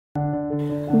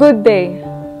Good day.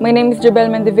 My name is Joebhel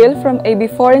Mendevil from AB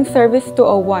Foreign Service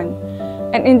 201,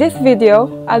 and in this video,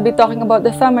 I'll be talking about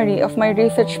the summary of my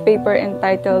research paper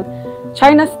entitled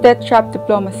China's Debt Trap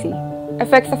Diplomacy: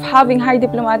 Effects of Having High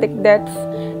Diplomatic Debts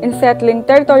in Settling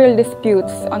Territorial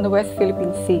Disputes on the West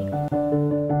Philippine Sea.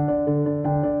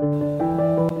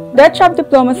 Debt trap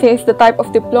diplomacy is the type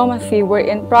of diplomacy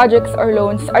wherein projects or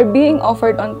loans are being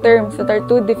offered on terms that are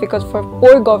too difficult for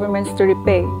poor governments to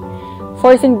repay,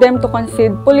 forcing them to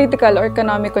concede political or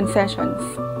economic concessions.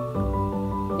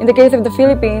 In the case of the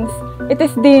Philippines, it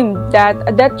is deemed that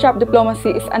a debt trap diplomacy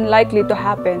is unlikely to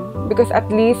happen because at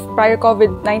least prior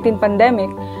COVID-19 pandemic,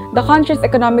 the country's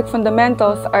economic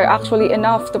fundamentals are actually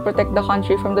enough to protect the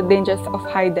country from the dangers of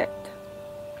high debt.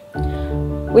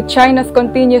 With China's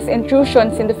continuous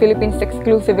intrusions in the Philippines'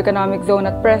 exclusive economic zone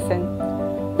at present,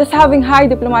 thus having high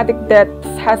diplomatic debts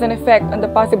has an effect on the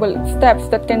possible steps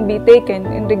that can be taken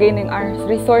in regaining our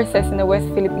resources in the West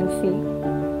Philippine Sea.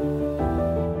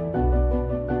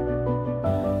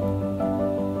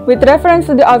 With reference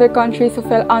to the other countries who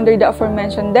fell under the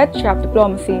aforementioned debt trap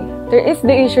diplomacy, there is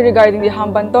the issue regarding the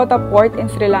Hambantota port in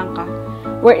Sri Lanka,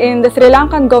 wherein the Sri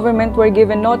Lankan government were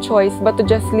given no choice but to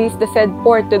just lease the said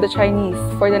port to the Chinese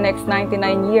for the next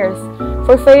 99 years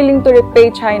for failing to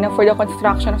repay China for the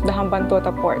construction of the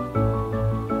Hambantota port.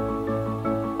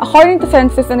 According to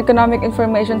Census and Economic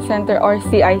Information Center or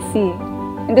CIC,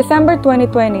 in December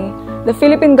 2020, the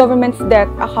Philippine government's debt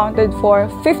accounted for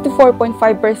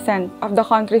 54.5% of the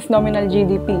country's nominal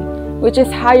GDP, which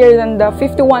is higher than the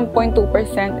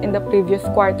 51.2% in the previous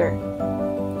quarter.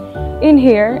 In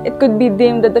here, it could be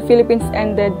deemed that the Philippines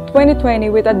ended 2020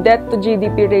 with a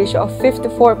debt-to-GDP ratio of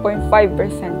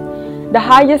 54.5%, the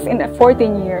highest in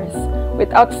 14 years,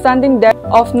 with outstanding debt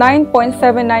of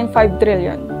 9.795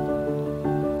 trillion.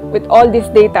 With all this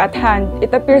data at hand,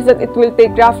 it appears that it will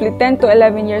take roughly 10 to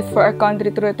 11 years for our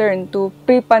country to return to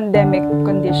pre-pandemic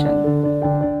condition.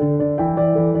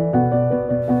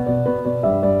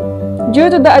 Due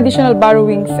to the additional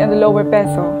borrowings and the lower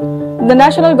peso, the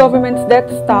national government's debt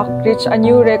stock reached a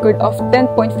new record of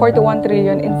 10.41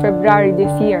 trillion in February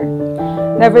this year.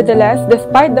 Nevertheless,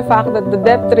 despite the fact that the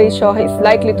debt ratio is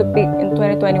likely to peak in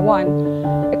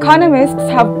 2021, economists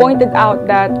have pointed out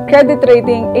that credit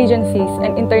rating agencies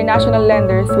and international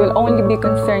lenders will only be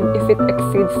concerned if it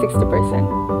exceeds 60%.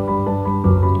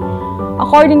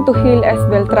 According to Gil S.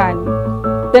 Beltran,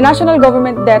 the national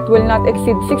government debt will not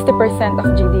exceed 60% of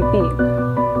GDP.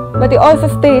 But he also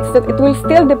states that it will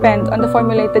still depend on the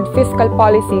formulated fiscal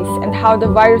policies and how the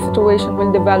virus situation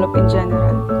will develop in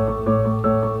general.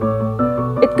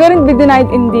 It couldn't be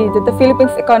denied indeed that the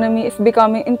Philippines' economy is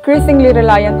becoming increasingly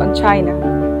reliant on China.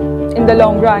 In the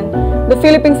long run, the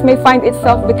Philippines may find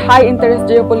itself with high-interest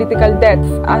geopolitical debts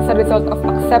as a result of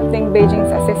accepting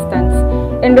Beijing's assistance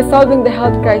in resolving the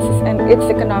health crisis and its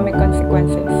economic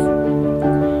consequences.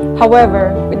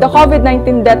 However, with the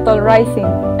COVID-19 debt toll rising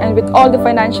and with all the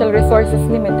financial resources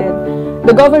limited,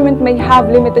 the government may have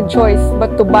limited choice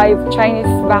but to buy Chinese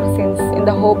vaccines in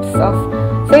the hopes of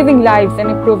saving lives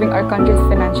and improving our country's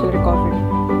financial recovery.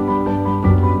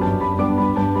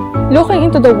 Looking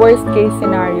into the worst-case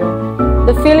scenario,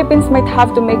 the Philippines might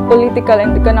have to make political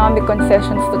and economic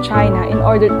concessions to China in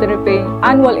order to repay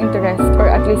annual interest or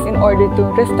at least in order to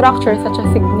restructure such a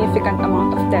significant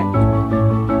amount of debt.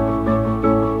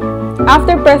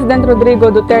 After President Rodrigo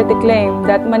Duterte claimed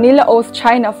that Manila owes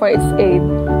China for its aid,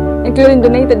 including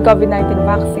donated COVID-19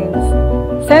 vaccines,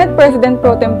 Senate President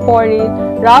pro tempore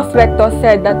Ralph Recto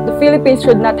said that the Philippines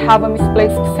should not have a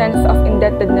misplaced sense of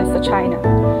indebtedness to China,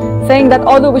 saying that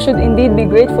although we should indeed be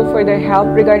grateful for their help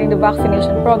regarding the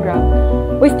vaccination program,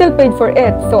 we still paid for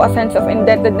it, so a sense of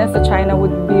indebtedness to China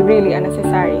would be really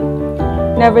unnecessary.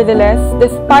 Nevertheless,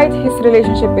 despite his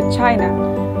relationship with China,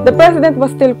 the president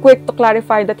was still quick to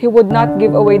clarify that he would not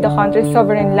give away the country's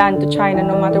sovereign land to China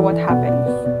no matter what happens.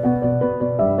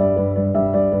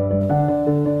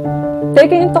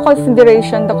 Taking into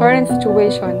consideration the current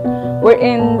situation,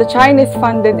 wherein the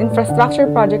Chinese-funded infrastructure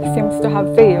project seems to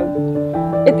have failed,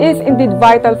 it is indeed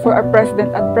vital for our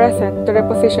president at present to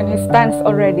reposition his stance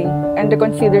already and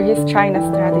reconsider his China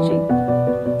strategy.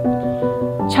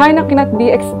 China cannot be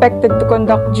expected to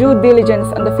conduct due diligence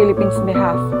on the Philippines'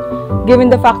 behalf. Given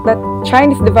the fact that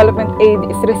Chinese development aid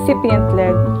is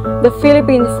recipient-led, the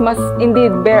Philippines must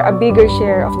indeed bear a bigger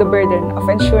share of the burden of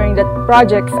ensuring that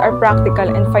projects are practical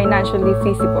and financially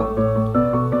feasible.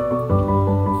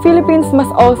 Philippines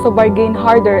must also bargain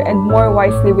harder and more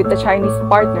wisely with the Chinese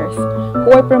partners,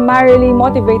 who are primarily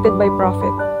motivated by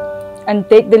profit, and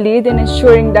take the lead in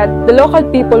ensuring that the local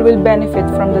people will benefit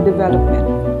from the development.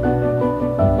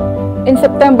 In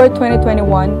September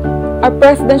 2021, Our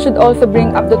president should also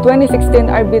bring up the 2016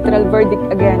 arbitral verdict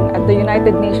again at the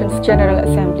United Nations General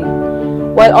Assembly,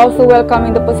 while also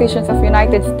welcoming the positions of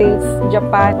United States,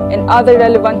 Japan, and other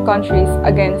relevant countries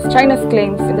against China's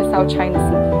claims in the South China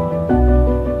Sea.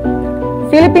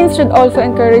 Philippines should also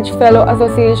encourage fellow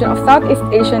Association of Southeast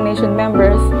Asian nation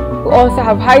members who also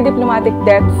have high diplomatic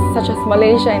debts such as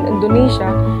Malaysia and Indonesia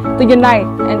to unite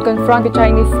and confront the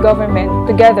Chinese government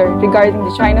together regarding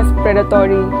the China's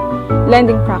predatory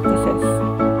lending practices.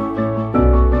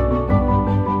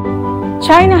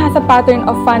 China has a pattern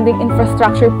of funding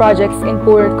infrastructure projects in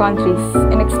poorer countries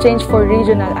in exchange for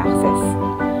regional access.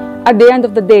 At the end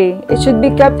of the day, it should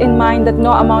be kept in mind that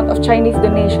no amount of Chinese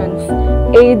donations,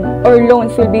 aid, or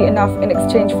loans will be enough in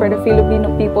exchange for the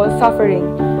Filipino people suffering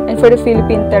and for the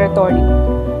Philippine territory.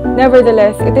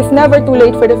 Nevertheless, it is never too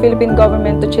late for the Philippine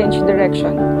government to change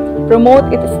direction,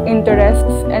 promote its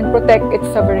interests, and protect its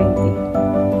sovereignty.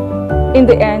 In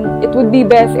the end, it would be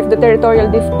best if the territorial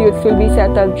disputes will be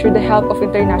settled through the help of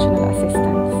international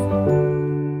assistance.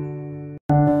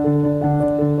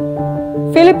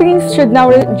 Philippines should now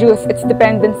reduce its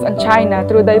dependence on China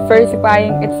through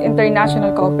diversifying its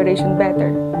international cooperation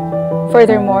better.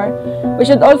 Furthermore, we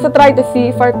should also try to see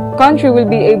if our country will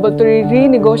be able to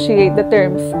renegotiate the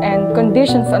terms and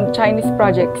conditions on Chinese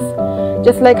projects,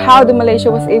 just like how the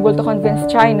Malaysia was able to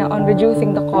convince China on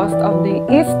reducing the cost of the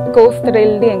East Coast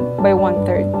Rail link by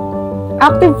 1/3.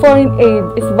 Active foreign aid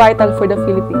is vital for the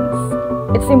Philippines.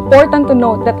 It's important to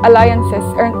note that alliances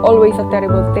aren't always a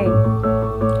terrible thing.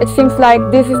 It seems like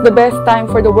this is the best time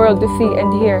for the world to see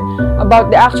and hear about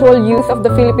the actual use of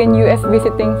the Philippine-US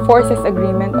Visiting Forces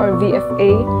Agreement or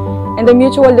VFA and the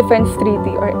Mutual Defense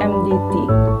Treaty or MDT.